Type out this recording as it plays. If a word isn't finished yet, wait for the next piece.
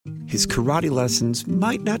his karate lessons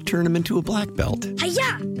might not turn him into a black belt.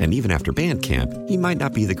 Hi-ya! And even after band camp, he might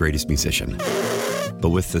not be the greatest musician.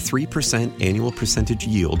 But with the 3% annual percentage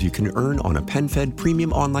yield you can earn on a PenFed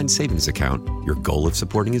premium online savings account, your goal of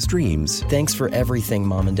supporting his dreams... Thanks for everything,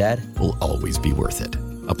 Mom and Dad. ...will always be worth it.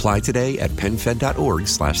 Apply today at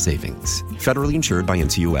PenFed.org/savings. Federally insured by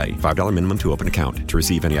NCUA. $5 minimum to open account. To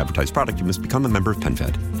receive any advertised product, you must become a member of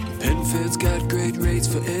PenFed. PenFed's got great rates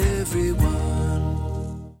for everyone.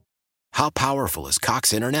 How powerful is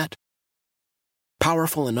Cox Internet?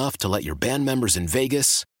 Powerful enough to let your band members in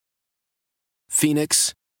Vegas,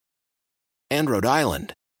 Phoenix, and Rhode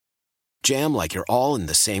Island jam like you're all in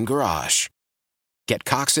the same garage. Get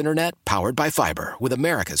Cox Internet powered by fiber with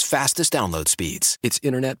America's fastest download speeds. It's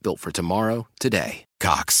internet built for tomorrow, today.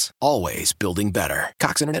 Cox, always building better.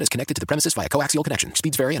 Cox Internet is connected to the premises via coaxial connection.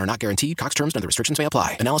 Speeds vary and are not guaranteed. Cox terms and other restrictions may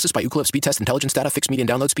apply. Analysis by Ookla Speed Test Intelligence Data. Fixed median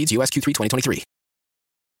download speeds. US Q3 2023.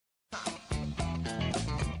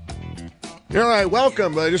 All right,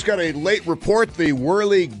 welcome. I just got a late report. The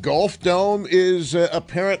Worley Golf Dome is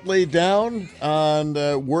apparently down on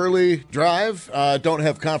Worley Drive. Don't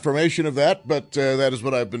have confirmation of that, but that is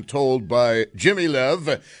what I've been told by Jimmy Love.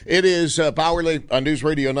 It is Bowerly on News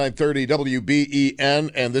Radio 930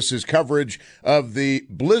 WBEN, and this is coverage of the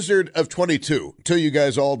Blizzard of 22. Until you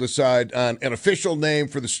guys all decide on an official name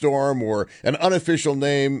for the storm or an unofficial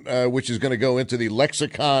name, which is going to go into the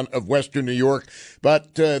lexicon of Western New York.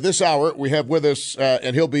 But this hour, we have with us,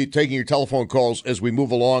 and he'll be taking your telephone calls as we move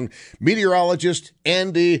along, meteorologist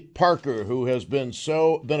Andy Parker, who has been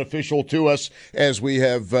so beneficial to us as we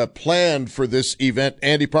have planned for this event.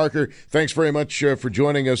 Andy Parker, thanks very much for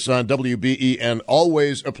joining us on WBEN.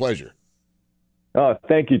 Always a pleasure. Oh,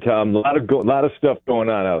 thank you, Tom. A lot of stuff going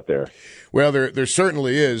on out there. Well, there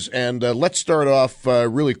certainly is. And let's start off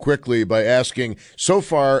really quickly by asking, so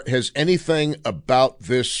far, has anything about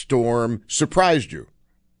this storm surprised you?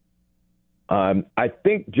 I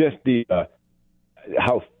think just the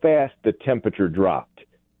how fast the temperature dropped.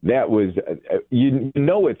 That was, you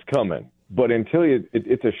know it's coming, but until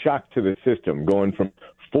it's a shock to the system, going from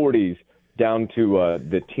 40s down to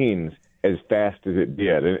the teens as fast as it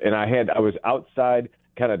did. And I was outside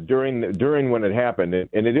kind of during when it happened,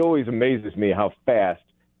 and it always amazes me how fast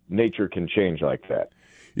nature can change like that.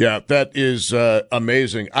 Yeah, that is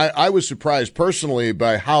amazing. I was surprised personally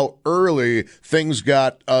by how early things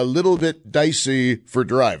got a little bit dicey for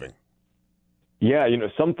driving. Yeah,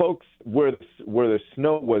 some folks where the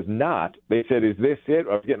snow was not, they said, "Is this it?"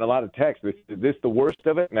 I was getting a lot of texts. Is this the worst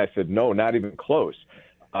of it? And I said, "No, not even close."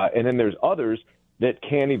 And then there's others that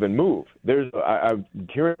can't even move. I'm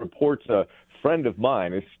hearing reports. A friend of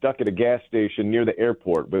mine is stuck at a gas station near the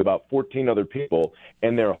airport with about 14 other people,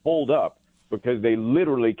 and they're holed up because they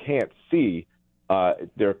literally can't see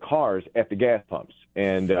their cars at the gas pumps.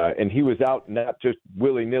 And he was out not just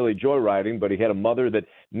willy-nilly joyriding, but he had a mother that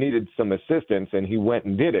needed some assistance, and he went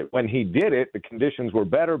and did it. When he did it, the conditions were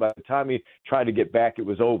better. By the time he tried to get back, it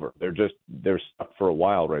was over. They're stuck for a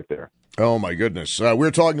while right there. Oh, my goodness.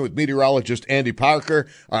 We're talking with meteorologist Andy Parker,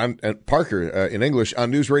 in English,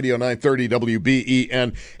 on News Radio 930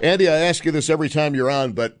 WBEN. Andy, I ask you this every time you're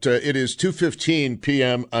on, but it is 2:15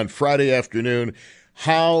 p.m. on Friday afternoon.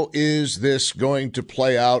 How is this going to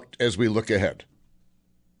play out as we look ahead?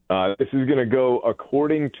 This is going to go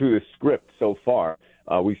according to the script so far.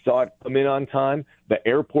 We saw it come in on time. The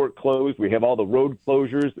airport closed. We have all the road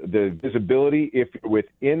closures. The visibility, if you're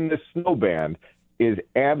within the snow band, is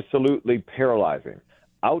absolutely paralyzing.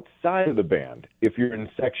 Outside of the band, if you're in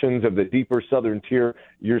sections of the deeper southern tier,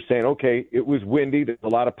 you're saying, okay, it was windy, there's a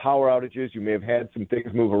lot of power outages, you may have had some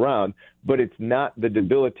things move around, but it's not the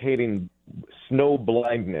debilitating snow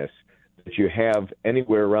blindness that you have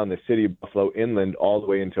anywhere around the city of Buffalo inland all the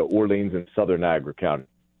way into Orleans and southern Niagara County.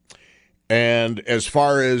 And as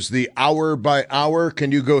far as the hour by hour,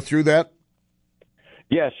 can you go through that?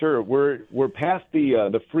 Yeah, sure. We're past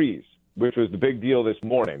the freeze, which was the big deal this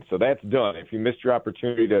morning. So that's done. If you missed your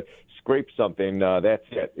opportunity to scrape something, that's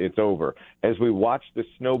it. It's over. As we watch the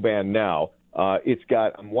snow band now,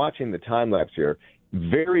 I'm watching the time lapse here,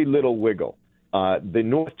 very little wiggle. The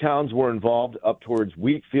north towns were involved up towards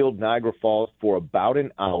Wheatfield, Niagara Falls for about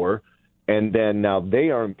an hour, and then now they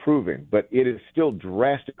are improving, but it is still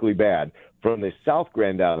drastically bad from the South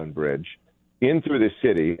Grand Island Bridge in through the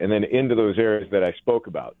city and then into those areas that I spoke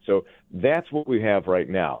about. So that's what we have right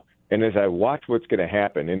now. And as I watch what's going to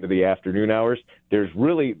happen into the afternoon hours, there's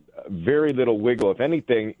really very little wiggle. If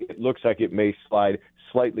anything, it looks like it may slide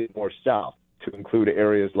slightly more south to include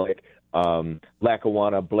areas like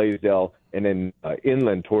Lackawanna, Blaisdell, and then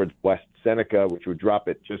inland towards West Seneca, which would drop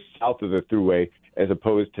it just south of the Thruway, as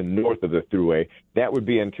opposed to north of the thruway. That would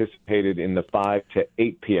be anticipated in the 5 to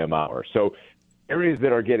 8 p.m. hour. So areas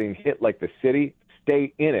that are getting hit like the city,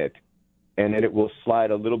 stay in it, and then it will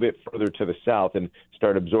slide a little bit further to the south and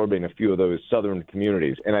start absorbing a few of those southern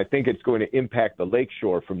communities. And I think it's going to impact the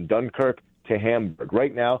lakeshore from Dunkirk to Hamburg.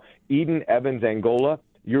 Right now, Eden, Evans, Angola,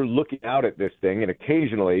 you're looking out at this thing, and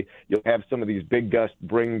occasionally you'll have some of these big gusts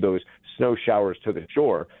bring those snow showers to the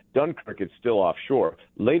shore. Dunkirk, it's still offshore.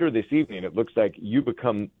 Later this evening, it looks like you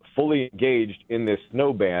become fully engaged in this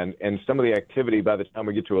snow band, and some of the activity by the time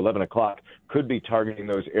we get to 11 o'clock could be targeting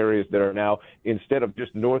those areas that are now, instead of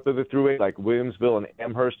just north of the thruway, like Williamsville and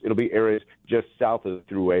Amherst, it'll be areas just south of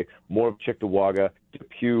the thruway, more of Cheektowaga,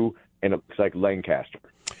 Depew, and it looks like Lancaster.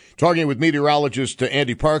 Talking with meteorologist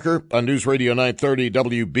Andy Parker on News Radio 930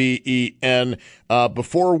 WBEN.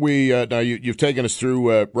 Before we, now you've taken us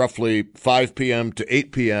through roughly 5 p.m. to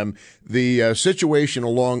 8 p.m., the situation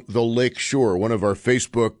along the lake shore. One of our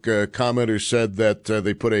Facebook commenters said that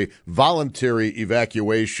they put a voluntary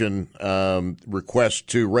evacuation request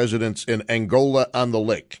to residents in Angola on the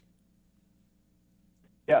lake.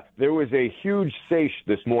 Yeah, there was a huge seiche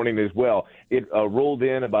this morning as well. It rolled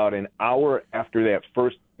in about an hour after that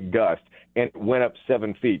first gust, and it went up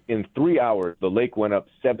 7 feet. In 3 hours, the lake went up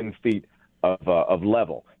 7 feet of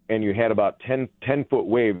level, and you had about 10-foot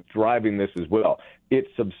waves driving this as well. It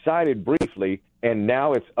subsided briefly, and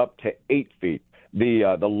now it's up to 8 feet.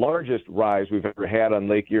 The largest rise we've ever had on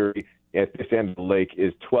Lake Erie at this end of the lake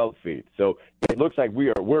is 12 feet. So it looks like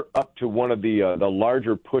we're up to one of the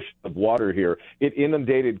larger push of water here. It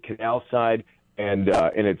inundated Canal Side, and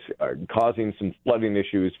it's causing some flooding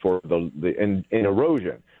issues for and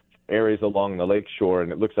erosion areas along the lake shore.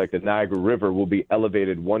 And it looks like the Niagara River will be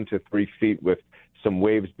elevated 1 to 3 feet with some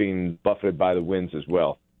waves being buffeted by the winds as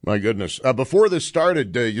well. My goodness. Before this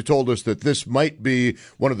started, you told us that this might be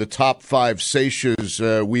one of the top 5 seiches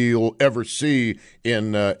we'll ever see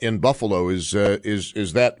in Buffalo. Is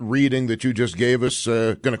that reading that you just gave us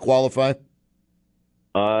going to qualify?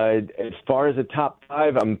 As far as the top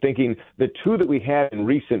 5, I'm thinking the 2 that we had in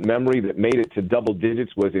recent memory that made it to double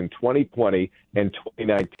digits was in 2020 and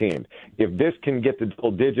 2019. If this can get to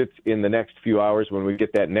double digits in the next few hours when we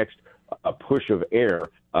get that next push of air,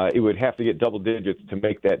 it would have to get double digits to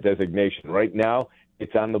make that designation. Right now,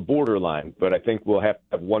 it's on the borderline, but I think we'll have to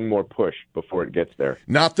have one more push before it gets there.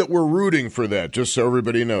 Not that we're rooting for that, just so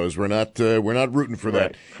everybody knows. We're not rooting for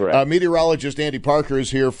that. Correct. Meteorologist Andy Parker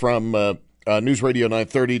is here from News Radio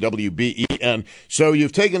 930 WBEN. So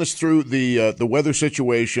you've taken us through the weather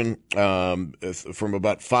situation from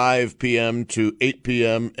about 5 p.m. to 8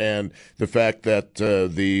 p.m. and the fact that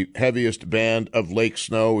the heaviest band of lake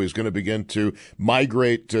snow is going to begin to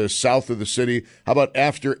migrate south of the city. How about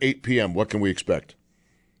after 8 p.m.? What can we expect?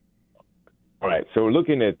 All right. So we're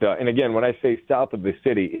looking at, and again, when I say south of the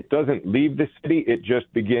city, it doesn't leave the city. It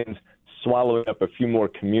just begins swallowing up a few more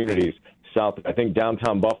communities south. I think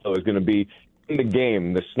downtown Buffalo is going to be in the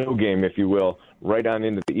game, the snow game, if you will, right on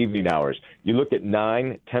into the evening hours. You look at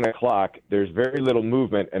 9, 10 o'clock, there's very little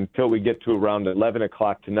movement until we get to around 11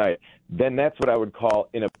 o'clock tonight. Then that's what I would call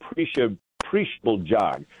an appreciable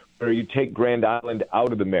jog, where you take Grand Island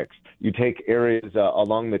out of the mix. You take areas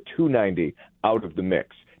along the 290 out of the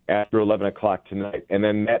mix after 11 o'clock tonight. And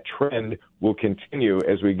then that trend will continue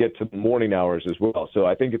as we get to the morning hours as well. So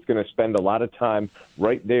I think it's going to spend a lot of time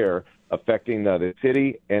right there affecting the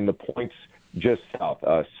city and the points just south.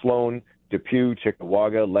 Sloan, Depew,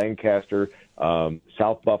 Cheektowaga, Lancaster,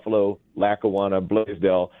 South Buffalo, Lackawanna,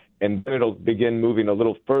 Blaisdell, and then it'll begin moving a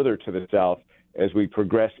little further to the south as we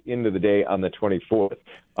progress into the day on the 24th.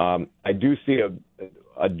 I do see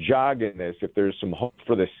a jog in this. If there's some hope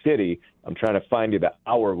for the city, I'm trying to find you the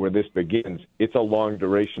hour where this begins. It's a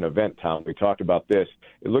long-duration event, Tom. We talked about this.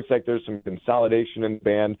 It looks like there's some consolidation in the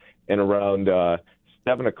band, and around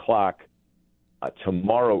 7 o'clock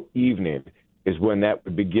tomorrow evening is when that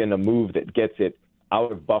would begin a move that gets it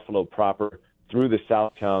out of Buffalo proper, through the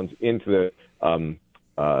south towns, into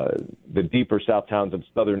the deeper south towns of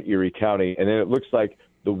southern Erie County. And then it looks like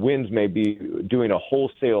the winds may be doing a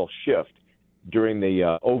wholesale shift during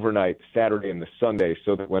the overnight Saturday and the Sunday,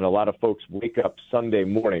 so that when a lot of folks wake up Sunday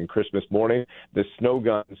morning, Christmas morning, the snow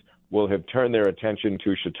guns will have turned their attention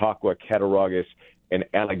to Chautauqua, Cattaraugus, and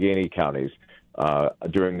Allegheny counties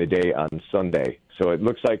during the day on Sunday. So it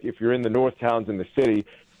looks like if you're in the north towns in the city,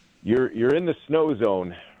 you're in the snow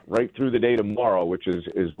zone right through the day tomorrow, which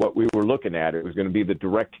is what we were looking at. It was going to be the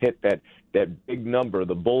direct hit, that big number,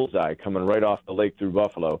 the bullseye coming right off the lake through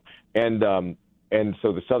Buffalo. And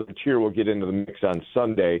so the southern tier will get into the mix on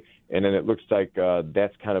Sunday, and then it looks like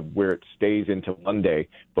that's kind of where it stays into Monday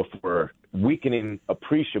before weakening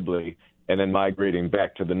appreciably and then migrating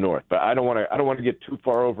back to the north. But I don't want to get too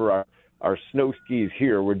far over our snow skis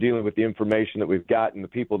here. We're dealing with the information that we've got and the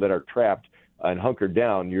people that are trapped and hunkered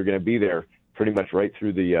down. You're going to be there pretty much right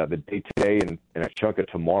through the day today and a chunk of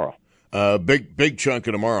tomorrow. Big chunk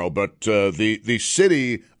of tomorrow, but the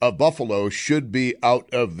city of Buffalo should be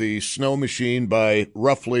out of the snow machine by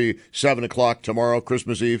roughly 7 o'clock tomorrow,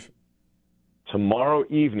 Christmas Eve. Tomorrow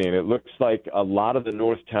evening, it looks like a lot of the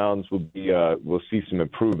north towns will see some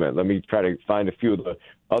improvement. Let me try to find a few of the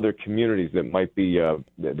other communities that might be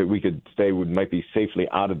that we could say might be safely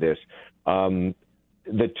out of this. The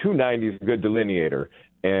 290 is a good delineator,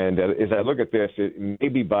 and as I look at this, it may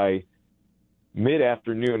be by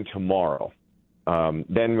mid-afternoon tomorrow.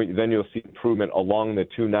 Then you'll see improvement along the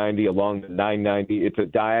 290, along the 990. It's a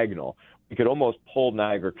diagonal. We could almost pull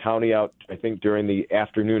Niagara County out, I think, during the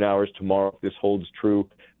afternoon hours tomorrow if this holds true.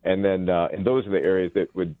 And then and those are the areas that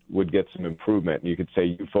would get some improvement. And you could say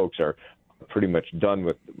you folks are pretty much done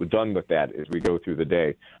with that as we go through the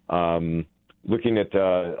day. Looking at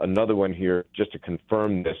another one here, just to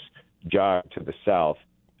confirm this jog to the south.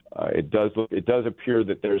 It does appear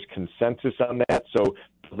that there's consensus on that. So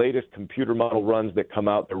the latest computer model runs that come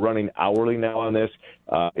out, they're running hourly now on this.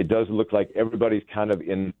 It does look like everybody's kind of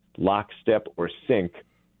in lockstep or sync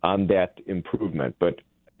on that improvement, but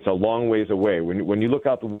it's a long ways away. When you look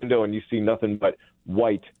out the window and you see nothing but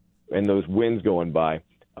white and those winds going by,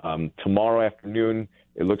 tomorrow afternoon,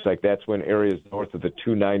 it looks like that's when areas north of the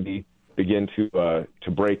 290 begin to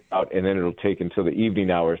break out, and then it'll take until the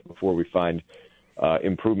evening hours before we find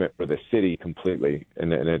improvement for the city completely,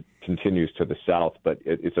 and it continues to the south. But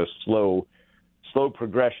it's a slow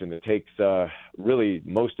progression that takes really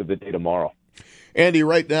most of the day tomorrow. Andy,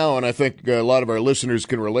 right now, and I think a lot of our listeners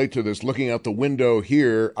can relate to this, looking out the window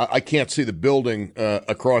here, I can't see the building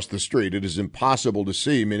across the street. It is impossible to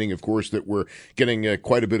see, meaning, of course, that we're getting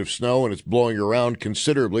quite a bit of snow and it's blowing around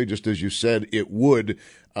considerably, just as you said it would.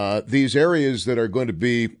 These areas that are going to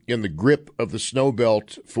be in the grip of the snow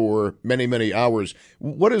belt for many, many hours,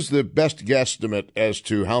 what is the best guesstimate as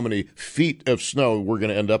to how many feet of snow we're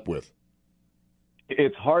going to end up with?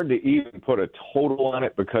 It's hard to even put a total on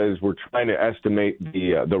it because we're trying to estimate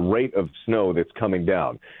the rate of snow that's coming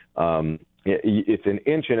down. It's an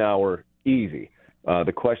inch an hour easy.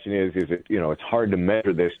 The question is it, it's hard to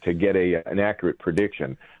measure this to get an accurate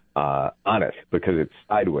prediction on it because it's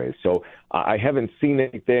sideways. So I haven't seen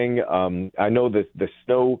anything. I know that the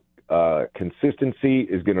snow consistency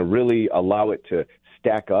is going to really allow it to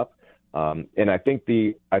stack up. And I think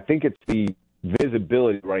it's the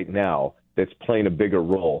visibility right now that's playing a bigger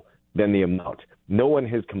role than the amount. No one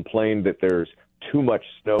has complained that there's too much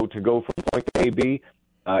snow to go from point to A, B.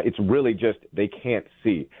 It's really just they can't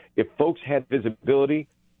see. If folks had visibility,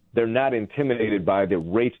 they're not intimidated by the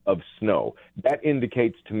rate of snow. That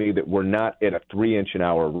indicates to me that we're not at a 3-inch an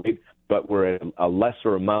hour rate, but we're at a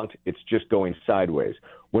lesser amount. It's just going sideways.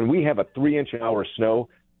 When we have a 3-inch an hour snow,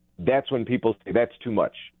 that's when people say that's too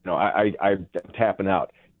much. I'm tapping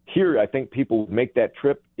out. Here, I think people would make that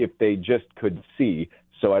trip if they just could see.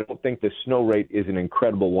 So I don't think the snow rate is an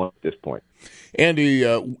incredible one at this point. Andy,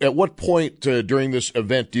 at what point during this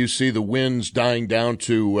event do you see the winds dying down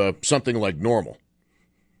to something like normal?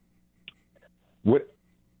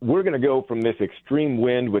 We're going to go from this extreme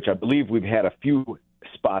wind, which I believe we've had a few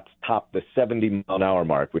spots top the 70-mile-an-hour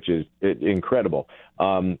mark, which is incredible.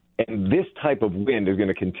 And this type of wind is going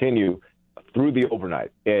to continue through the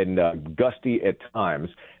overnight and gusty at times.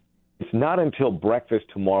 It's not until breakfast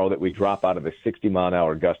tomorrow that we drop out of the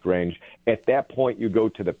 60-mile-an-hour gust range. At that point, you go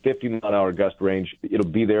to the 50-mile-an-hour gust range. It'll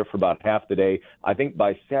be there for about half the day. I think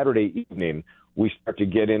by Saturday evening, we start to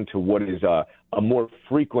get into what is a more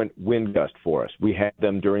frequent wind gust for us. We have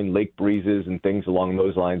them during lake breezes and things along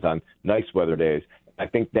those lines on nice weather days. I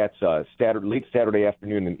think that's late Saturday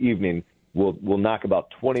afternoon and evening will knock about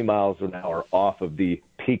 20 miles an hour off of the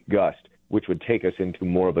peak gust, which would take us into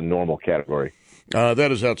more of a normal category.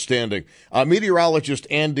 That is outstanding. Meteorologist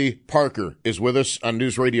Andy Parker is with us on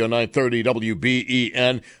News Radio 930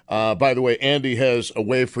 WBEN. By the way, Andy has a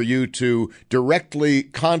way for you to directly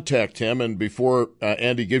contact him. And before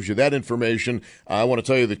Andy gives you that information, I want to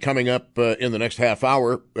tell you that coming up in the next half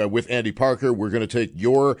hour with Andy Parker, we're going to take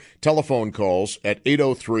your telephone calls at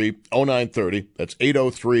 803-0930. That's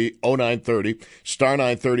 803-0930, star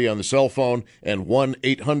 930 on the cell phone, and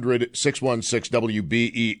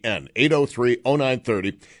 1-800-616-WBEN. 803-0930,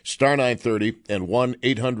 star 930, and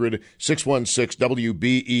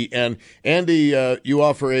 1-800-616-WBEN. Andy, you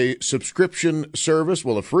offer a subscription service,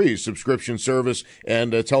 a free subscription service,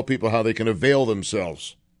 and tell people how they can avail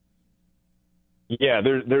themselves. Yeah,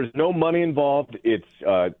 there's no money involved. It's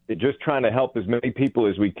just trying to help as many people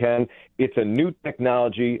as we can. It's a new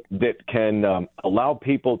technology that can allow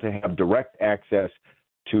people to have direct access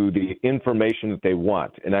to the information that they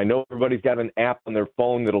want. And I know everybody's got an app on their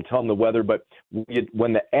phone that'll tell them the weather, but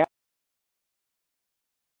when the app...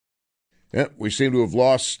 Yeah, we seem to have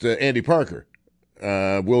lost Andy Parker.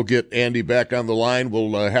 We'll get Andy back on the line.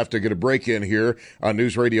 We'll have to get a break in here on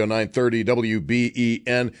News Radio 930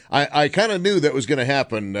 WBEN. I kind of knew that was going to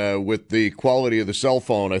happen with the quality of the cell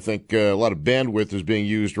phone. I think a lot of bandwidth is being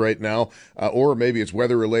used right now, or maybe it's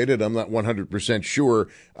weather related. I'm not 100% sure.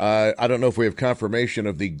 I don't know if we have confirmation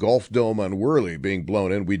of the Golf Dome on Worley being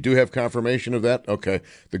blown in. We do have confirmation of that? Okay.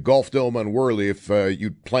 The Golf Dome on Worley, if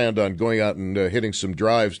you planned on going out and hitting some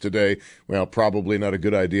drives today, well, probably not a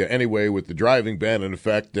good idea anyway with the driving ban in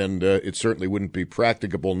effect, and it certainly wouldn't be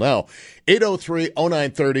practicable now.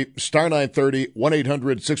 803-0930, star 930,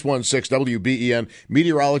 1-800-616-WBEN.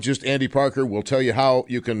 Meteorologist Andy Parker will tell you how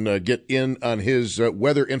you can get in on his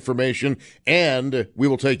weather information, and we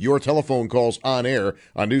will take your telephone calls on air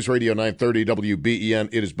on News Radio 930 WBEN.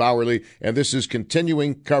 It is Bowerly, and this is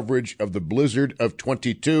continuing coverage of the blizzard of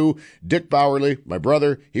 22. Dick Bowerly, my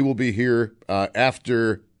brother, he will be here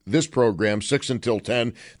after this program, 6 until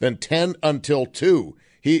 10, then 10 until 2.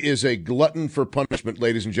 He is a glutton for punishment,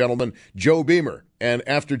 ladies and gentlemen, Joe Beamer. And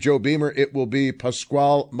after Joe Beamer, it will be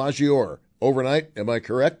Pasquale Maggiore. Overnight, am I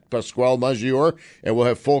correct? Pasquale Maggiore. And we'll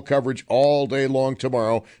have full coverage all day long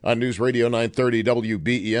tomorrow on News Radio 930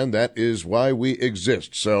 WBEN. That is why we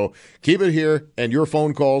exist. So keep it here, and your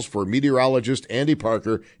phone calls for meteorologist Andy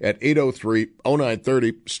Parker at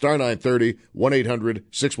 803-0930, star 930,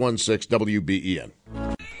 1-800-616-WBEN.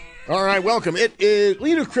 All right, welcome. It is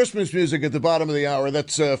leader Christmas music at the bottom of the hour.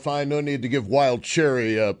 That's fine. No need to give Wild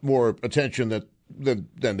Cherry more attention than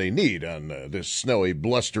they need on this snowy,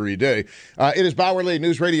 blustery day. It is Bowerly,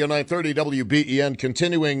 News Radio 930 WBEN,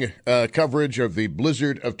 continuing coverage of the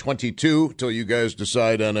blizzard of 22 till you guys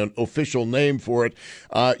decide on an official name for it.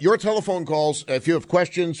 Your telephone calls, if you have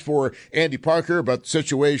questions for Andy Parker about the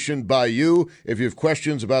situation by you, if you have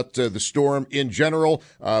questions about the storm in general,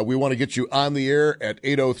 we want to get you on the air at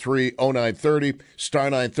 803-0930, star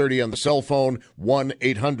 930 on the cell phone,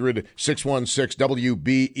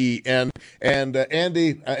 1-800-616-WBEN. And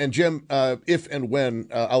Andy and Jim, if and when,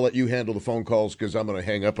 I'll let you handle the phone calls because I'm going to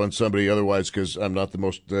hang up on somebody otherwise because I'm not the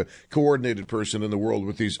most coordinated person in the world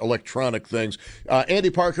with these electronic things. Andy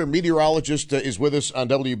Parker, meteorologist, is with us on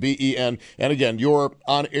WBEN. And again, your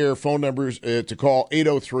on-air phone numbers to call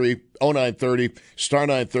 803-0930, star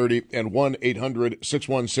 930, and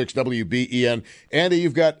 1-800-616-WBEN. Andy,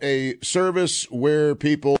 you've got a service where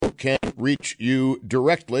people can reach you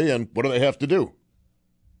directly, and what do they have to do?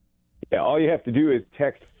 Yeah, all you have to do is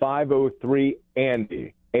text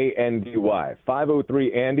 503-ANDY, A-N-D-Y,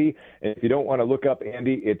 503-ANDY. And if you don't want to look up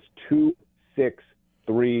Andy, it's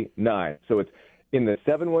 2639. So it's in the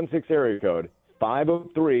 716 area code,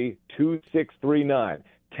 503-2639.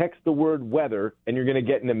 Text the word weather, and you're going to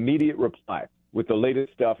get an immediate reply with the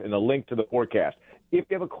latest stuff and a link to the forecast. If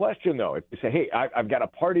you have a question, though, if you say, hey, I've got a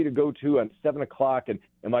party to go to at 7 o'clock, and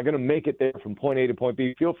am I going to make it there from point A to point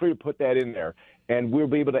B, feel free to put that in there, and we'll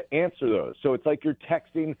be able to answer those. So it's like you're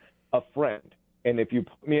texting a friend. And if you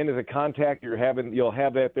put me in as a contact, you'll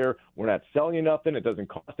have that there. We're not selling you nothing. It doesn't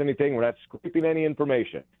cost anything. We're not scraping any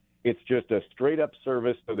information. It's just a straight-up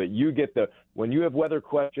service so that you get when you have weather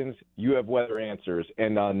questions, you have weather answers.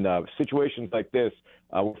 And on situations like this,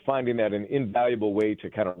 we're finding that an invaluable way to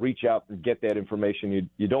kind of reach out and get that information.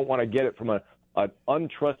 You don't want to get it from an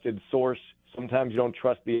untrusted source. Sometimes you don't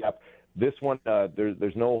trust the app. This one,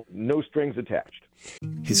 there's no strings attached.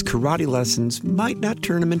 His karate lessons might not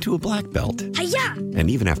turn him into a black belt. Hi-ya!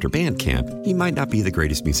 And even after band camp, he might not be the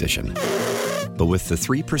greatest musician. But with the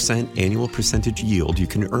 3% annual percentage yield you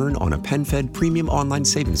can earn on a PenFed premium online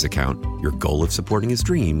savings account, your goal of supporting his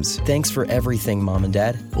dreams... Thanks for everything, Mom and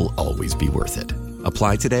Dad. ...will always be worth it.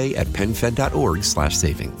 Apply today at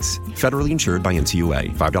PenFed.org/savings. Federally insured by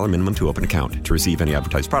NCUA. $5 minimum to open account. To receive any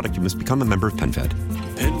advertised product, you must become a member of PenFed.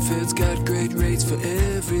 PenFed's got great rates for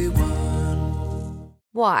everyone.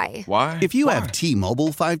 Why? If you have T-Mobile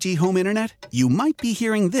 5G home internet, you might be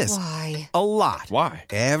hearing this Why? a lot. Why?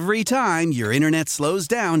 Every time your internet slows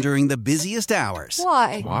down during the busiest hours.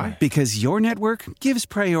 Why? Because your network gives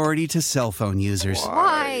priority to cell phone users.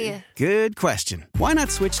 Why? Good question. Why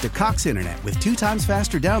not switch to Cox Internet with 2 times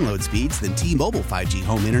faster download speeds than T-Mobile 5G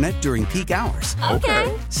home internet during peak hours?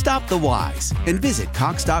 Okay. Stop the whys and visit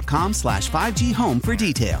cox.com/5G home for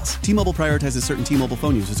details. T-Mobile prioritizes certain T-Mobile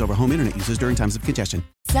phone users over home internet users during times of congestion.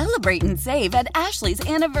 Celebrate and save at Ashley's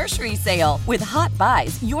Anniversary Sale. With Hot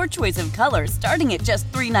Buys, your choice of colors starting at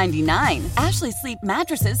just $3.99. Ashley Sleep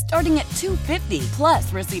mattresses starting at $2.50.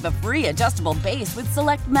 Plus, receive a free adjustable base with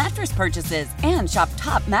select mattress purchases. And shop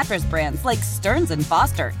top mattress brands like Stearns &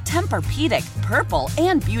 Foster, Tempur-Pedic, Purple,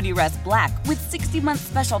 and Beautyrest Black with 60-month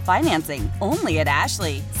special financing. Only at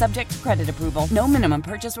Ashley. Subject to credit approval. No minimum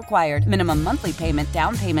purchase required. Minimum monthly payment,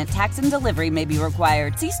 down payment, tax, and delivery may be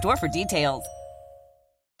required. See store for details.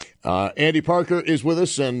 Andy Parker is with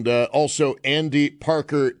us, and also Andy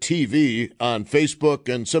Parker TV on Facebook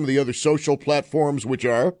and some of the other social platforms, which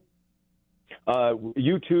are?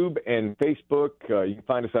 YouTube and Facebook. You can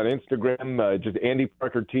find us on Instagram, just Andy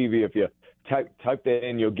Parker TV. If you type that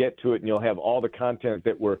in, you'll get to it, and you'll have all the content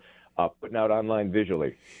that we're putting out online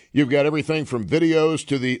visually. You've got everything from videos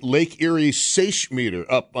to the Lake Erie SAIS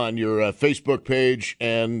meter up on your Facebook page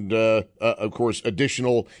and, of course,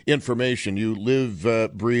 additional information. You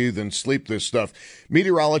live, breathe, and sleep this stuff.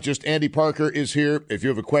 Meteorologist Andy Parker is here. If you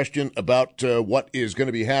have a question about what is going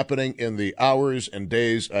to be happening in the hours and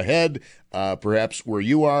days ahead, perhaps where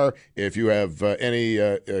you are, if you have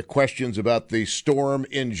any questions about the storm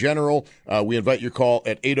in general, we invite your call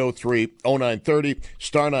at 803-0930,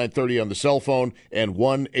 star 930 on the cell phone, and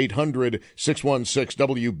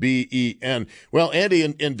 1-800-616-WBEN. Well, Andy,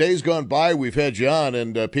 in days gone by, we've had you on,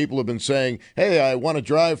 and people have been saying, hey, I want to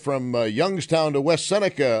drive from Youngstown to West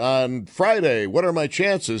Seneca on Friday. What are my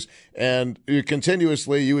chances? And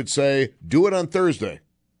continuously you would say, do it on Thursday.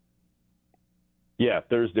 Yeah,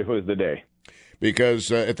 Thursday was the day. Because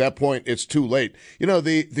at that point, it's too late. You know,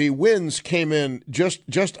 the winds came in just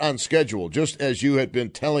on schedule, just as you had been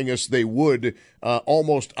telling us they would,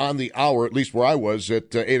 almost on the hour, at least where I was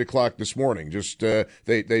at 8 o'clock this morning. Just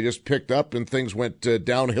they just picked up and things went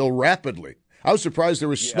downhill rapidly. I was surprised there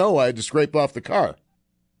was snow I had to scrape off the car.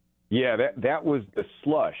 Yeah, that was the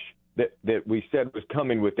slush that we said was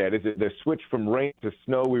coming with that. Is it the switch from rain to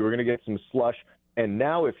snow? We were going to get some slush. And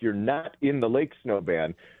now if you're not in the lake snow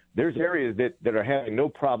band, there's areas that are having no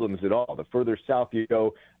problems at all. The further south you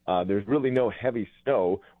go, there's really no heavy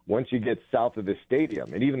snow once you get south of the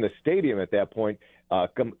stadium. And even the stadium at that point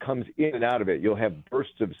comes in and out of it. You'll have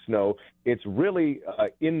bursts of snow. It's really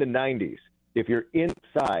in the 90s. If you're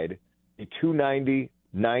inside, the 290,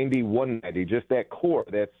 90, 190, just that core,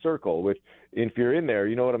 that circle, which if you're in there,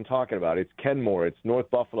 you know what I'm talking about. It's Kenmore, it's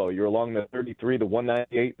North Buffalo. You're along the 33, the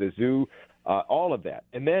 198, the Zoo, all of that.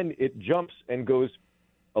 And then it jumps and goes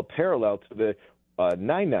a parallel to the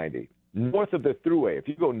 990, north of the Thruway. If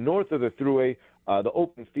you go north of the Thruway, the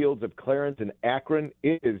open fields of Clarence and Akron,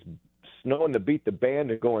 it is snowing to beat the band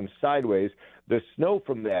and going sideways. The snow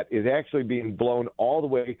from that is actually being blown all the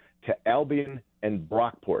way to Albion and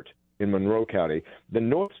Brockport in Monroe County. The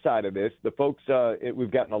north side of this, the folks, we've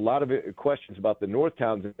gotten a lot of questions about the north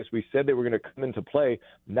towns. As we said they were going to come into play.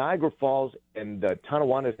 Niagara Falls and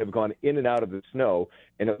Tonawanda have gone in and out of the snow,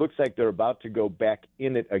 and it looks like they're about to go back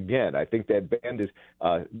in it again. I think that band is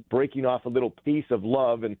breaking off a little piece of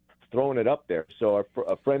love and throwing it up there. So our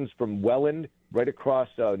friends from Welland, right across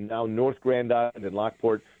now North Grand Island and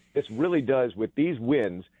Lockport, this really does, with these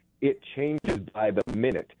winds, it changes by the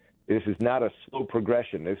minute. This is not a slow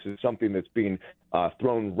progression. This is something that's being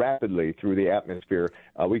thrown rapidly through the atmosphere.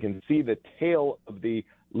 We can see the tail of the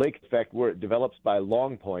lake effect where it develops by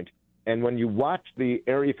Long Point. And when you watch the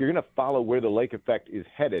area, if you're going to follow where the lake effect is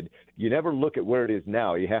headed, you never look at where it is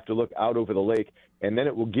now. You have to look out over the lake, and then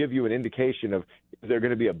it will give you an indication of is there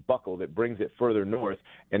going to be a buckle that brings it further north.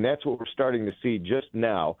 And that's what we're starting to see just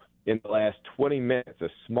now in the last 20 minutes, a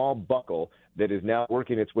small buckle that is now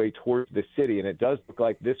working its way towards the city. And it does look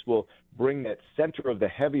like this will bring that center of the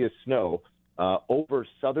heaviest snow over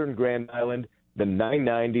southern Grand Island, the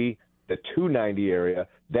 990, the 290 area.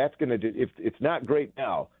 That's going to do, if it's not great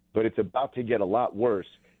now, but it's about to get a lot worse.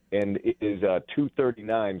 And it is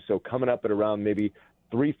 239. So coming up at around maybe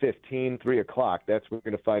 3:15, 3 o'clock, that's when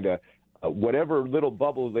we're going to find a whatever little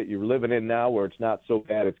bubble that you're living in now where it's not so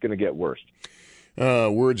bad, it's going to get worse.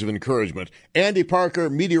 Words of encouragement. Andy Parker,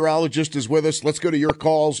 meteorologist, is with us. Let's go to your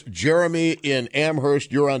calls. Jeremy in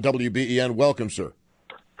Amherst, you're on WBEN. Welcome, sir.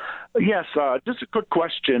 Yes, just a quick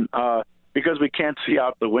question, because we can't see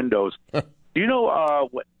out the windows. Do you know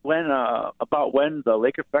when the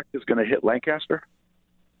lake effect is going to hit Lancaster?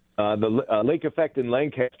 The lake effect in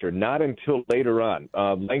Lancaster, not until later on.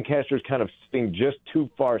 Lancaster's kind of sitting just too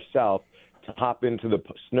far south to hop into the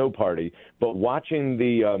snow party. But watching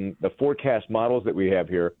the forecast models that we have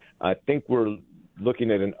here, I think we're looking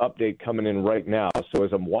at an update coming in right now. So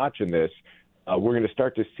as I'm watching this, we're going to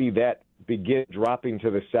start to see that begin dropping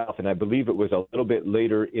to the south, and I believe it was a little bit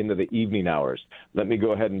later into the evening hours. Let me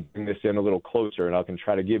go ahead and bring this in a little closer, and I can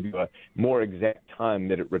try to give you a more exact time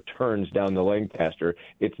that it returns down to Lancaster.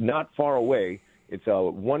 It's not far away. It's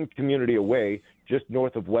one community away, just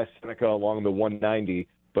north of West Seneca along the 190,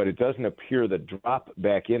 but it doesn't appear the drop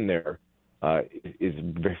back in there is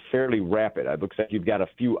fairly rapid. It looks like you've got a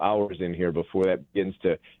few hours in here before that begins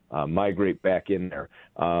to migrate back in there.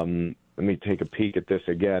 Let me take a peek at this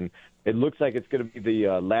again. It looks like it's going to be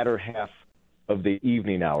the latter half of the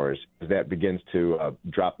evening hours as that begins to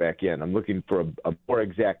drop back in. I'm looking for a more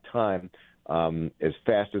exact time as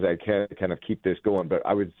fast as I can to kind of keep this going. But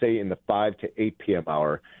I would say in the 5 to 8 p.m.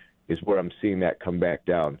 hour is where I'm seeing that come back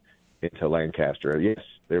down into Lancaster. Yes,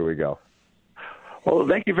 there we go. Well,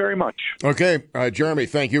 thank you very much. Okay, Jeremy,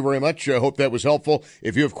 thank you very much. I hope that was helpful.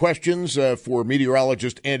 If you have questions for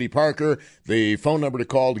meteorologist Andy Parker, the phone number to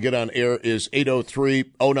call to get on air is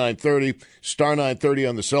 803-0930, star 930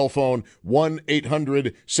 on the cell phone,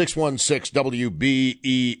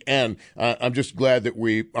 1-800-616-WBEN. I'm just glad that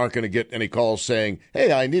we aren't going to get any calls saying,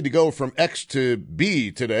 hey, I need to go from X to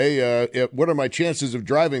B today. What are my chances of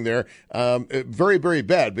driving there? Very, very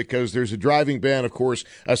bad, because there's a driving ban, of course.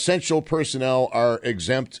 Essential personnel are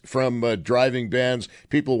exempt from driving bans.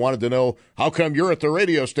 People wanted to know, how come you're at the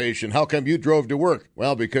radio station? How come you drove to work?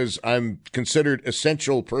 Well, because I'm considered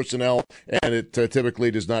essential personnel, and it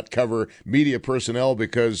typically does not cover media personnel,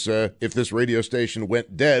 because if this radio station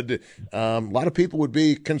went dead, a lot of people would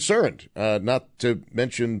be concerned, not to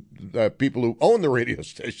mention people who own the radio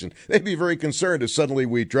station. They'd be very concerned if suddenly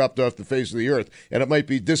we dropped off the face of the earth, and it might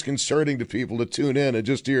be disconcerting to people to tune in and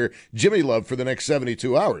just hear Jimmy Love for the next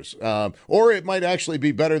 72 hours. Or it might actually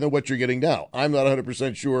be better than what you're getting now. I'm not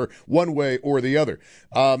 100% sure one way or the other.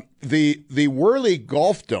 The Worley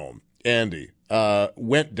Golf Dome, Andy,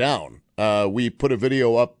 went down. We put a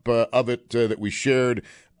video up of it that we shared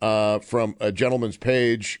from a gentleman's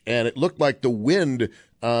page, and it looked like the wind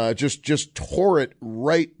just tore it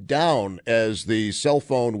right down as the cell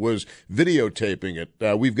phone was videotaping it.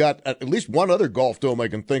 We've got at least one other golf dome I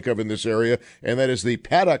can think of in this area, and that is the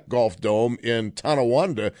Paddock Golf Dome in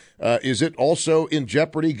Tonawanda. Is it also in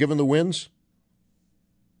jeopardy given the winds?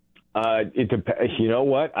 You know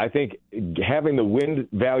what? I think having the wind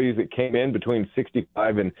values that came in between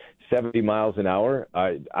 65 and 70 miles an hour,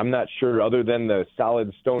 I'm not sure, other than the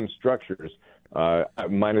solid stone structures,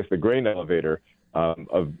 minus the grain elevator,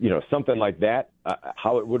 of something like that,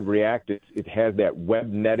 how it would react. It has that web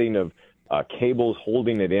netting of cables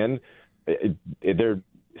holding it in. They're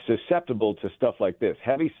susceptible to stuff like this.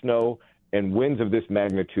 Heavy snow and winds of this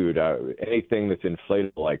magnitude, anything that's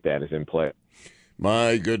inflatable like that is in play.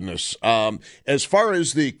 My goodness. As far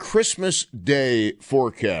as the Christmas Day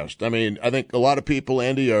forecast, I mean, I think a lot of people,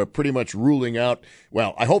 Andy, are pretty much ruling out,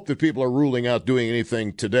 well, I hope that people are ruling out doing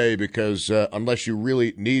anything today, because unless you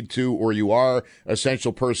really need to, or you are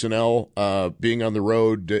essential personnel, being on the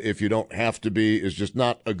road if you don't have to be is just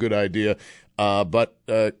not a good idea. But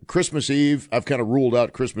Christmas Eve, I've kind of ruled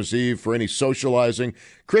out Christmas Eve for any socializing.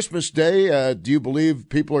 Christmas Day, do you believe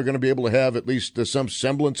people are going to be able to have at least some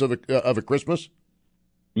semblance of a Christmas?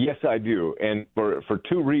 Yes, I do, and for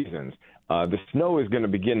two reasons. The snow is going to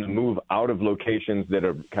begin to move out of locations that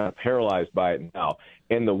are kind of paralyzed by it now,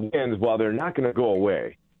 and the winds, while they're not going to go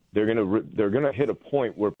away, they're going to hit a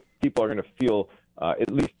point where people are going to feel at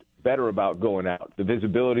least better about going out. The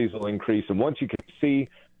visibilities will increase, and once you can see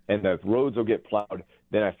and the roads will get plowed,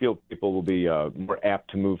 then I feel people will be more apt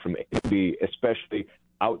to move from A to B, especially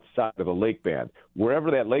outside of the lake band. Wherever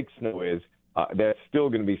that lake snow is, that's still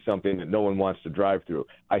going to be something that no one wants to drive through.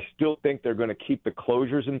 I still think they're going to keep the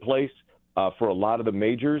closures in place for a lot of the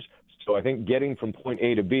majors. So I think getting from point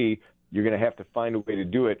A to B, you're going to have to find a way to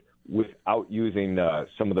do it without using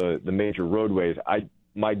some of the major roadways.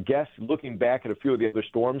 My guess, looking back at a few of the other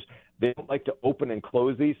storms, they don't like to open and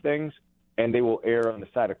close these things, and they will err on the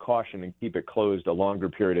side of caution and keep it closed a longer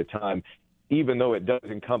period of time, even though it does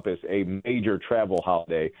encompass a major travel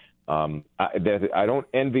holiday. I don't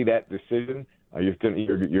envy that decision. You're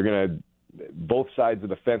going to both sides of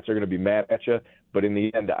the fence are going to be mad at you, but in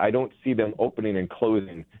the end, I don't see them opening and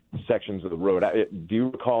closing sections of the road. Do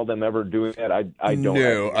you recall them ever doing that? I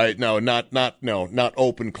don't. No, not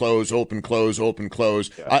open, close, open, close, open, close.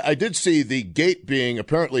 Yeah. I did see the gate being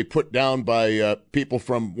apparently put down by people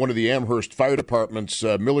from one of the Amherst fire departments,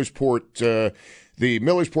 Millersport. the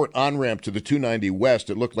Millersport on-ramp to the 290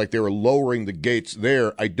 West, it looked like they were lowering the gates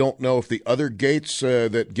there. I don't know if the other gates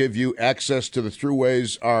that give you access to the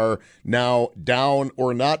throughways are now down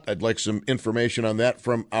or not. I'd like some information on that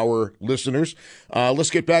from our listeners.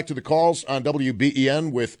 Let's get back to the calls on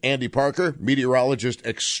WBEN with Andy Parker, meteorologist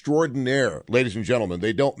extraordinaire. Ladies and gentlemen,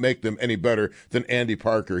 they don't make them any better than Andy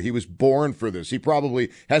Parker. He was born for this. He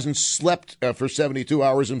probably hasn't slept for 72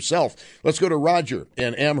 hours himself. Let's go to Roger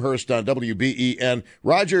in Amherst on WBEN.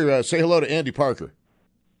 Roger, say hello to Andy Parker.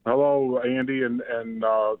 Hello, Andy, and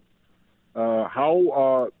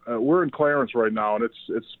we're in Clarence right now, and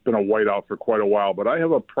it's been a whiteout for quite a while. But I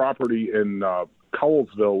have a property in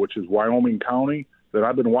Cowlsville, which is Wyoming County, that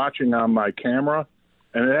I've been watching on my camera,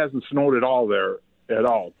 and it hasn't snowed at all there at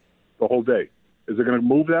all the whole day. Is it going to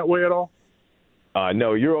move that way at all?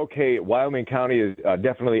 No, you're okay. Wyoming County is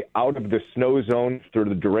definitely out of the snow zone for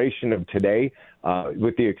the duration of today,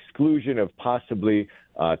 with the exclusion of possibly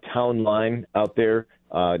Town Line out there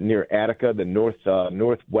near Attica. The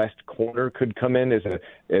northwest corner could come in as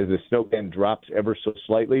the snow band drops ever so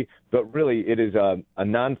slightly. But really, it is a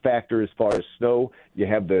non-factor as far as snow. You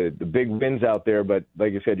have the big winds out there, but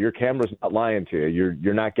like I said, your camera's not lying to you.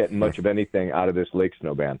 You're not getting much of anything out of this lake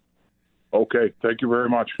snow band. Okay, thank you very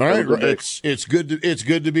much. All right, it's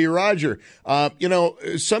good to be Roger.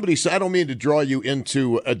 Somebody said, I don't mean to draw you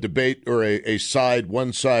into a debate or a side,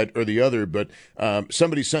 one side or the other, but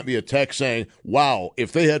somebody sent me a text saying, "Wow,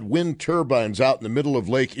 if they had wind turbines out in the middle of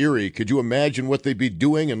Lake Erie, could you imagine what they'd be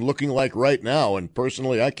doing and looking like right now?" And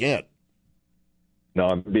personally, I can't. No,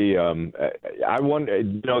 I wonder.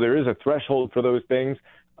 There is a threshold for those things.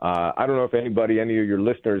 I don't know if any of your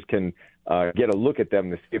listeners can get a look at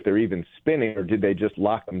them to see if they're even spinning, or did they just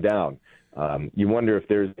lock them down? You wonder if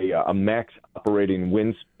there's a max operating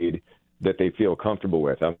wind speed that they feel comfortable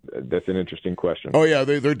with. That's an interesting question. Oh yeah,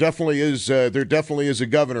 there definitely is. There definitely is a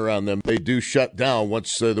governor on them. They do shut down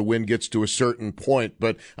once the wind gets to a certain point.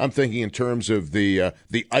 But I'm thinking in terms of the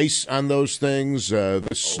ice on those things, the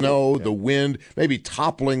snow, the wind, maybe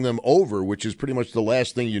toppling them over, which is pretty much the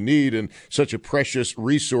last thing you need in such a precious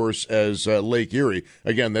resource as Lake Erie.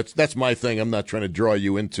 Again, that's my thing. I'm not trying to draw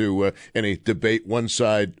you into any debate, one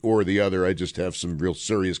side or the other. I just have some real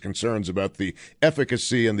serious concerns about the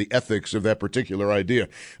efficacy and the ethics of that particular idea.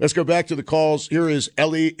 Let's go back to the calls. Here is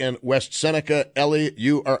Ellie in West Seneca. Ellie,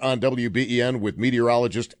 you are on WBEN with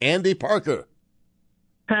meteorologist Andy Parker.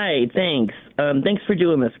 Hi, thanks. Thanks for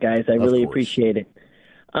doing this, guys. I really appreciate it.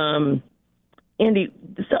 Andy,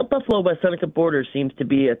 the South Buffalo-West Seneca border seems to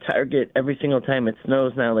be a target every single time it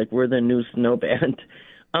snows now, like we're the new snow band.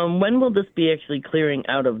 When will this be actually clearing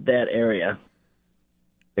out of that area?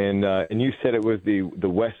 And you said it was the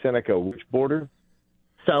West Seneca which border?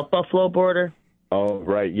 South Buffalo border. Oh,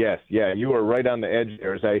 right. Yes. Yeah, you are right on the edge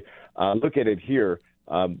there. As I look at it here,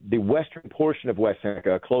 the western portion of West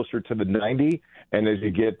Seneca, closer to the 90, and as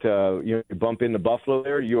you get you bump into Buffalo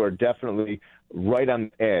there, you are definitely right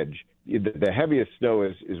on the edge. The heaviest snow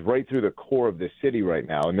is right through the core of the city right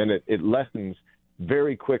now, and then it lessens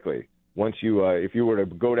very quickly. Once you, if you were to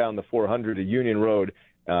go down the 400 to Union Road,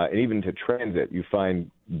 and even to Transit, you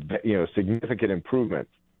find significant improvement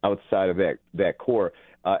outside of that core.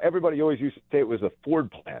 Everybody always used to say it was a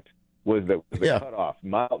Ford plant, was the cutoff,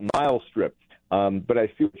 mile strip. But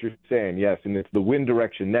I see what you're saying, yes, and it's the wind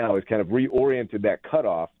direction now has kind of reoriented that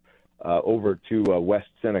cutoff over to West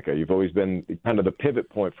Seneca. You've always been kind of the pivot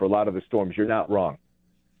point for a lot of the storms. You're not wrong.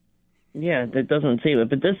 Yeah, that doesn't seem it.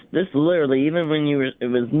 But this literally, even when it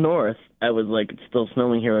was north, I was like, it's still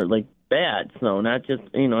snowing here, like bad snow, not just,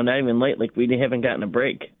 not even light, like we haven't gotten a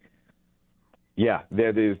break. Yeah,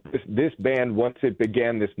 there is this band, once it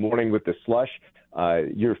began this morning with the slush,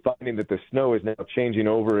 you're finding that the snow is now changing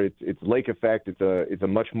over. It's lake effect. It's a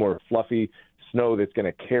much more fluffy snow that's going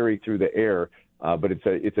to carry through the air, but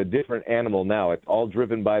it's a different animal now. It's all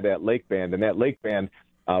driven by that lake band, and that lake band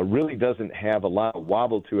really doesn't have a lot of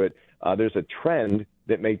wobble to it. There's a trend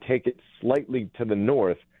that may take it slightly to the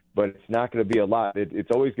north, but it's not going to be a lot. It's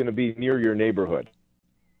always going to be near your neighborhood.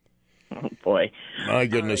 Oh, boy. My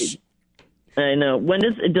goodness. I know. When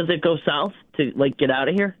does it go south to, get out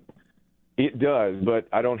of here? It does, but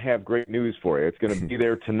I don't have great news for you. It's going to be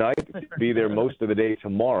there tonight. It's going to be there most of the day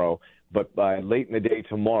tomorrow, but by late in the day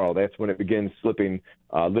tomorrow, that's when it begins slipping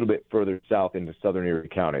a little bit further south into southern Erie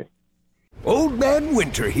County. Old Man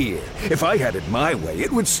Winter here. If I had it my way, it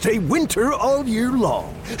would stay winter all year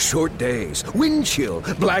long. Short days, wind chill,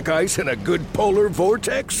 black ice, and a good polar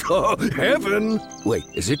vortex. Oh, heaven! Wait,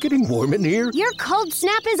 is it getting warm in here? Your cold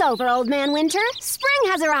snap is over, Old Man Winter.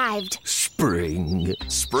 Spring has arrived. Spring.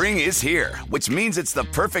 Spring is here, which means it's the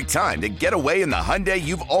perfect time to get away in the Hyundai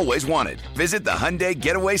you've always wanted. Visit the Hyundai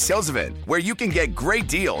Getaway Sales Event, where you can get great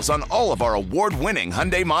deals on all of our award-winning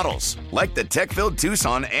Hyundai models, like the tech-filled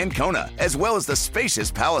Tucson and Kona, as well as the spacious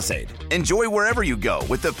Palisade. Enjoy wherever you go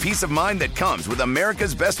with the peace of mind that comes with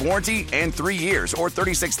America's best warranty and 3 years or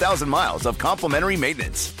 36,000 miles of complimentary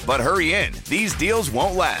maintenance. But hurry in, these deals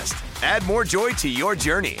won't last. Add more joy to your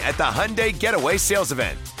journey at the Hyundai Getaway Sales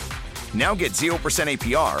Event. Now get 0%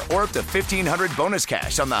 APR or up to $1,500 bonus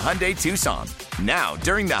cash on the Hyundai Tucson. Now,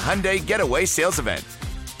 during the Hyundai Getaway Sales Event.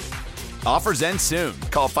 Offers end soon.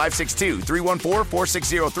 Call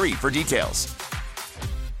 562-314-4603 for details.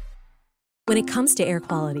 When it comes to air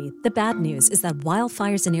quality, the bad news is that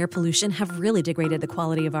wildfires and air pollution have really degraded the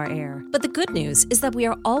quality of our air. But the good news is that we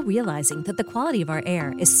are all realizing that the quality of our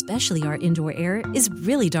air, especially our indoor air, is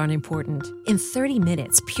really darn important. In 30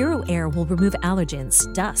 minutes, Puro Air will remove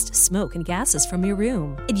allergens, dust, smoke, and gases from your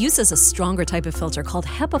room. It uses a stronger type of filter called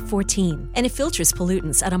HEPA 14, and it filters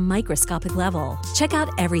pollutants at a microscopic level. Check out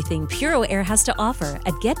everything Puro Air has to offer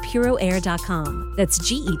at getpuroair.com. That's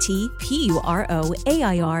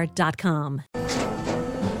GETPUROAIR.com.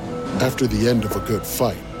 After the end of a good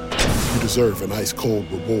fight, you deserve an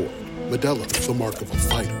ice-cold reward. Modelo, the mark of a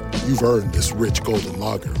fighter. You've earned this rich golden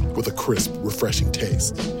lager with a crisp, refreshing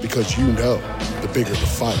taste. Because you know, the bigger the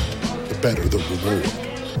fight, the better the reward.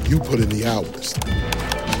 You put in the hours,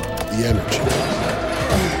 the energy,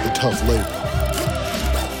 the tough labor.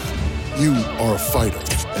 You are a fighter,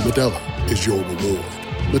 and Modelo is your reward.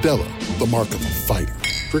 Modelo, the mark of a fighter.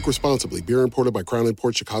 Drink responsibly. Beer imported by Crown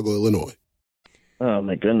Imports, Chicago, Illinois. Oh,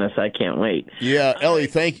 my goodness, I can't wait. Yeah, Ellie,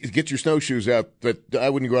 thank you. Get your snowshoes out, but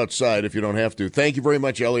I wouldn't go outside if you don't have to. Thank you very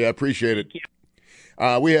much, Ellie. I appreciate it.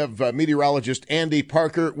 We have meteorologist Andy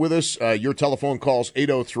Parker with us. Your telephone calls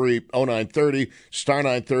 803-0930, star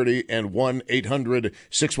 930, and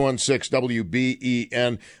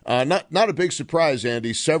 1-800-616-WBEN. Not a big surprise,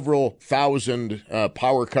 Andy. Several thousand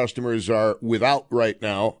power customers are without right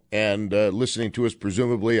now and listening to us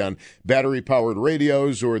presumably on battery-powered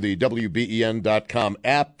radios or the WBEN.com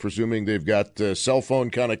app, presuming they've got cell phone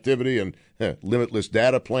connectivity and limitless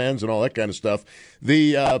data plans and all that kind of stuff.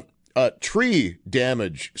 The tree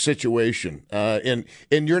damage situation in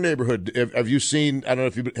your neighborhood. Have you seen? I don't know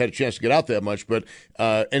if you've had a chance to get out that much, but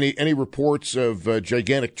any reports of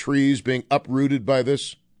gigantic trees being uprooted by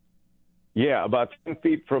this? Yeah, about 10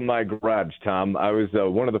 feet from my garage, Tom. I was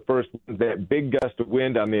one of the first ones. That big gust of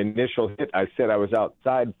wind on the initial hit, I said I was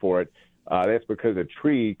outside for it. That's because a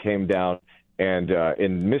tree came down and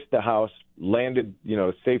missed the house, landed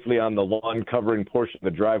safely on the lawn covering portion of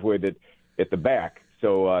the driveway that at the back.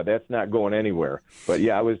 So that's not going anywhere. But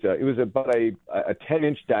yeah, it was about a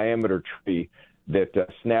 10-inch diameter tree that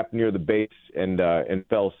snapped near the base and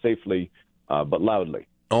fell safely but loudly.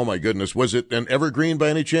 Oh my goodness! Was it an evergreen by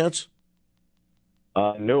any chance?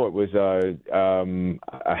 No, it was a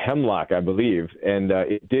hemlock, I believe, and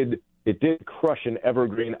it did crush an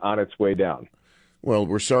evergreen on its way down. Well,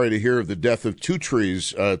 we're sorry to hear of the death of 2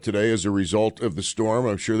 trees today as a result of the storm.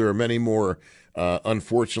 I'm sure there are many more,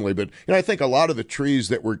 unfortunately. But I think a lot of the trees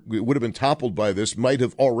that would have been toppled by this might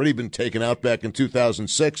have already been taken out back in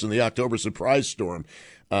 2006 in the October surprise storm.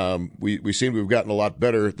 We seem to have gotten a lot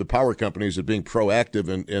better, the power companies, at being proactive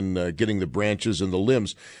in getting the branches and the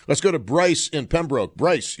limbs. Let's go to Bryce in Pembroke.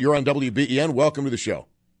 Bryce, you're on WBEN. Welcome to the show.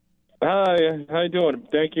 Hi, how you doing?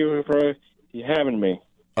 Thank you for having me.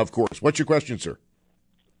 Of course. What's your question, sir?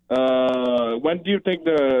 When do you think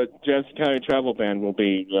the Genesee County travel ban will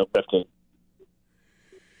be lifted?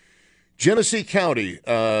 Genesee County,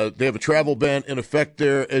 they have a travel ban in effect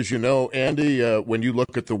there, as you know, Andy. When you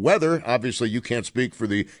look at the weather, obviously you can't speak for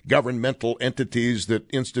the governmental entities that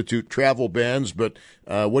institute travel bans, but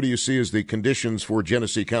what do you see as the conditions for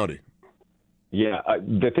Genesee County? Yeah,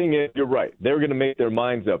 the thing is, you're right. They're going to make their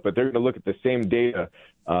minds up, but they're going to look at the same data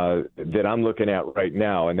that I'm looking at right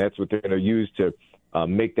now, and that's what they're going to use to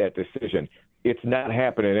make that decision. It's not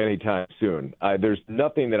happening anytime soon. There's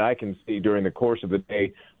nothing that I can see during the course of the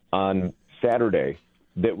day on Saturday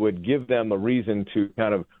that would give them a reason to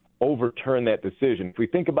kind of overturn that decision. If we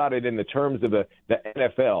think about it in the terms of the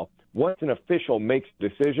NFL, once an official makes a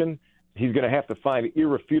decision, he's going to have to find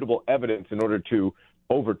irrefutable evidence in order to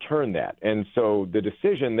overturn that. And so the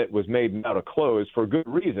decision that was made now to close for good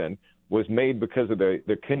reason was made because of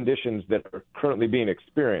the conditions that are currently being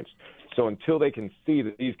experienced. So until they can see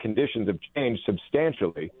that these conditions have changed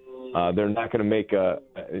substantially, they're not going to make a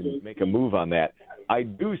move on that. I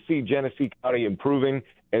do see Genesee County improving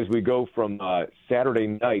as we go from Saturday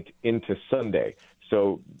night into Sunday.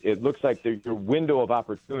 So it looks like your window of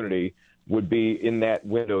opportunity would be in that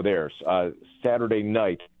window there, Saturday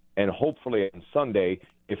night, and hopefully on Sunday,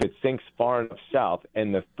 if it sinks far enough south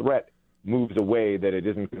and the threat moves away, that it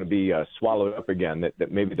isn't going to be swallowed up again,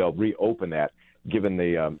 that maybe they'll reopen that, given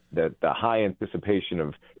the high anticipation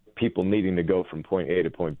of people needing to go from point A to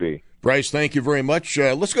point B. Bryce, thank you very much.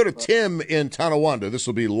 Let's go to Tim in Tonawanda. This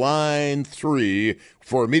will be line 3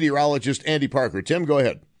 for meteorologist Andy Parker. Tim, go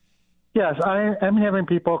ahead. Yes, I am having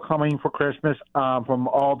people coming for Christmas from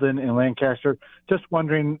Alden and Lancaster. Just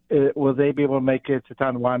wondering, will they be able to make it to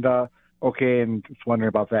Tonawanda? Okay, and just wondering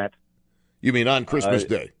about that. You mean on Christmas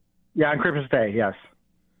Day? Yeah, on Christmas Day, yes.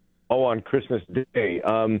 Oh, on Christmas Day.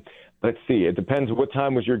 Let's see. It depends. What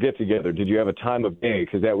time was your get-together? Did you have a time of day?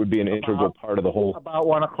 Because that would be an integral part of the whole. About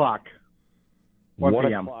 1 o'clock. 1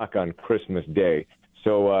 p.m. o'clock on Christmas Day.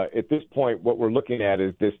 So at this point, what we're looking at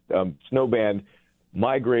is this snow band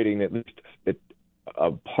migrating at least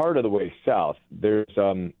a part of the way south. There's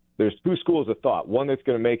 2 schools of thought. One that's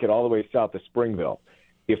going to make it all the way south to Springville.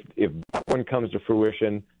 If that one comes to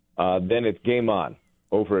fruition, then it's game on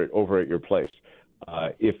over at your place.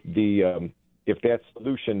 If that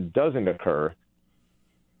solution doesn't occur,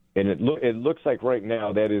 and it looks like right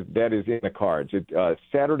now that is in the cards.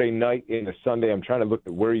 Saturday night into Sunday, I'm trying to look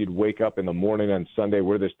at where you'd wake up in the morning on Sunday,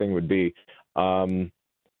 where this thing would be.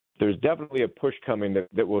 There's definitely a push coming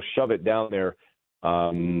that will shove it down there.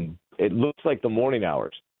 It looks like the morning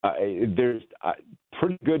hours. There's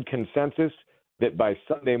pretty good consensus that by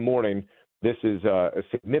Sunday morning, this is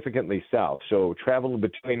significantly south. So travel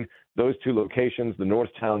between those 2 locations, the North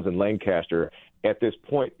Towns and Lancaster, at this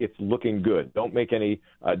point, it's looking good. Don't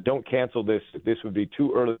cancel this. This would be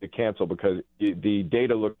too early to cancel because the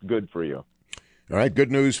data looks good for you. All right,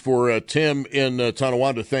 good news for Tim in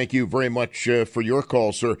Tonawanda. Thank you very much for your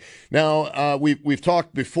call, sir. Now, we've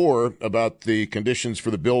talked before about the conditions for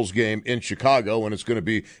the Bills game in Chicago, and it's going to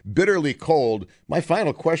be bitterly cold. My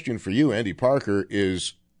final question for you, Andy Parker,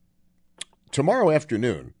 is tomorrow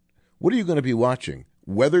afternoon, what are you going to be watching,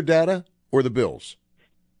 weather data or the Bills?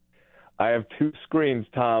 I have 2 screens,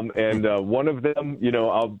 Tom, and one of them,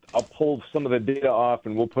 I'll pull some of the data off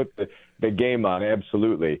and we'll put the game on,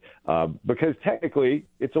 absolutely. Because technically,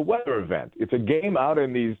 it's a weather event. It's a game out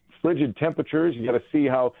in these frigid temperatures. You got to see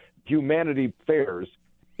how humanity fares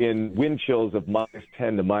in wind chills of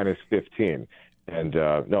 -10 to -15. And,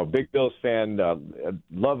 no, big Bills fan.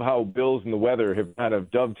 Love how Bills and the weather have kind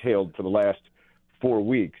of dovetailed for the last 4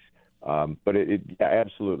 weeks. But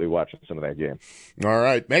absolutely watching some of that game. All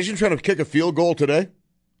right. Imagine trying to kick a field goal today.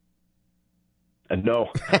 No.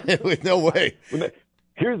 No way.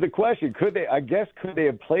 Here's the question. Could they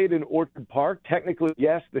have played in Orchard Park? Technically,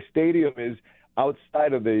 yes, the stadium is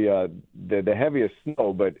outside of the heaviest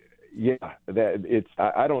snow, but yeah,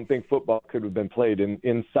 I don't think football could have been played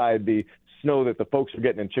inside the snow that the folks are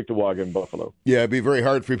getting in Cheektowaga and Buffalo. Yeah, it'd be very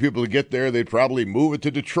hard for people to get there. They'd probably move it to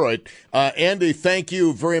Detroit. Andy, thank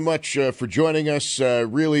you very much for joining us.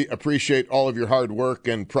 Really appreciate all of your hard work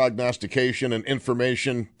and prognostication and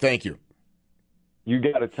information. Thank you. You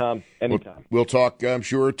got it, Tom. Anytime. We'll talk, I'm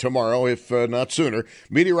sure, tomorrow, if not sooner.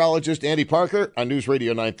 Meteorologist Andy Parker on News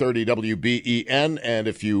Radio 930 WBEN. And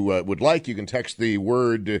if you would like, you can text the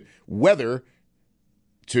word weather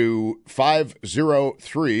to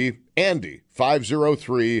 503-ANDY,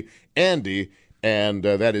 503-ANDY, and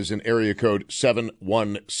that is in area code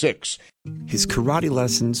 716. His karate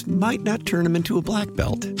lessons might not turn him into a black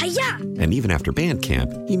belt. Hi-ya! And even after band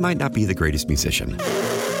camp, he might not be the greatest musician.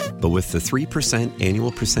 But with the 3%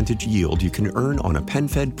 annual percentage yield you can earn on a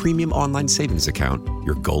PenFed premium online savings account,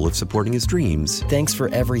 your goal of supporting his dreams... Thanks for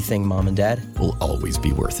everything, Mom and Dad. ...will always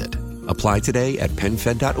be worth it. Apply today at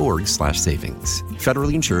PenFed.org/savings.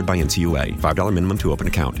 Federally insured by NCUA. $5 minimum to open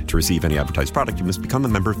account. To receive any advertised product, you must become a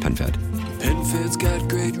member of PenFed. PenFed's got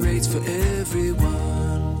great rates for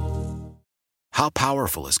everyone. How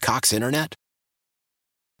powerful is Cox Internet?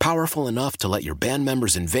 Powerful enough to let your band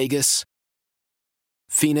members in Vegas,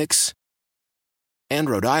 Phoenix, and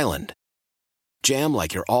Rhode Island jam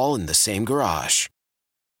like you're all in the same garage.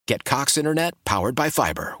 Get Cox Internet powered by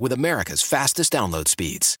fiber with America's fastest download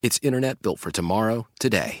speeds. It's internet built for tomorrow,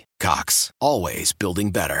 today. Cox, always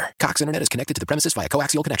building better. Cox Internet is connected to the premises via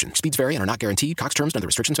coaxial connection. Speeds vary and are not guaranteed. Cox terms and other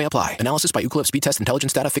restrictions may apply. Analysis by Ookla Speed Test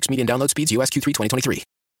Intelligence Data. Fixed median download speeds. US Q3 2023.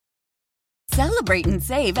 Celebrate and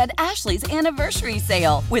save at Ashley's Anniversary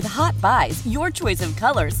Sale. With Hot Buys, your choice of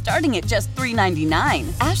colors starting at just $3.99.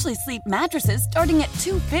 Ashley Sleep mattresses starting at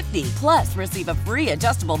 $2.50. Plus, receive a free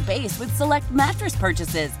adjustable base with select mattress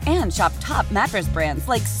purchases. And shop top mattress brands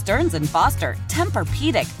like Stearns & Foster,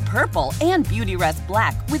 Tempur-Pedic, Purple, and Beautyrest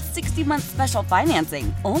Black with 60-month special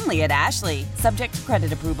financing. Only at Ashley. Subject to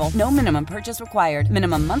credit approval. No minimum purchase required.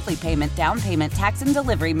 Minimum monthly payment, down payment, tax, and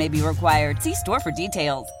delivery may be required. See store for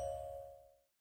details.